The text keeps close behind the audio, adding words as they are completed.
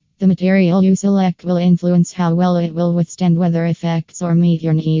The material you select will influence how well it will withstand weather effects or meet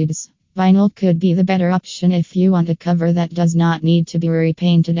your needs. Vinyl could be the better option if you want a cover that does not need to be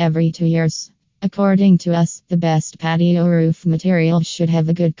repainted every 2 years. According to us, the best patio roof material should have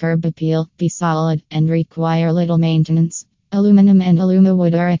a good curb appeal, be solid, and require little maintenance. Aluminum and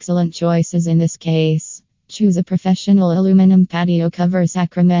alumawood are excellent choices in this case. Choose a professional aluminum patio cover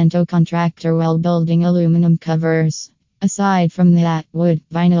Sacramento contractor while building aluminum covers. Aside from that, wood,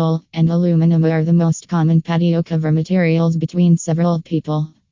 vinyl, and aluminum are the most common patio cover materials between several people.